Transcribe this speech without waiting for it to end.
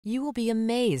You will be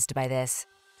amazed by this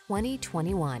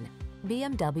 2021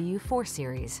 BMW 4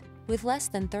 Series. With less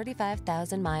than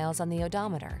 35,000 miles on the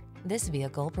odometer, this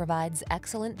vehicle provides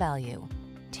excellent value.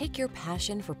 Take your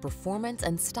passion for performance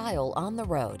and style on the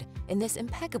road in this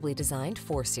impeccably designed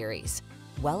 4 Series.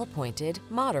 Well-appointed,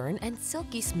 modern, and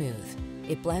silky smooth,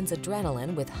 it blends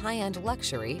adrenaline with high-end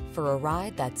luxury for a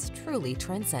ride that's truly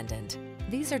transcendent.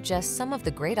 These are just some of the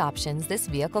great options this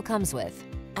vehicle comes with: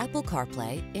 Apple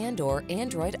CarPlay and/or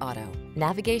Android Auto,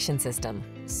 navigation system,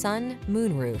 sun,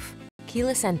 moonroof,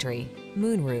 keyless entry,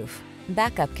 moonroof,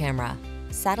 backup camera,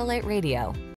 satellite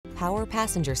radio, power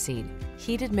passenger seat,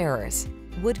 heated mirrors,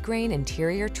 wood grain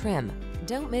interior trim.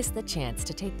 Don't miss the chance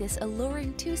to take this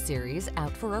alluring 2 Series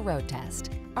out for a road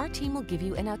test. Our team will give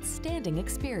you an outstanding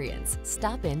experience.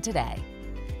 Stop in today.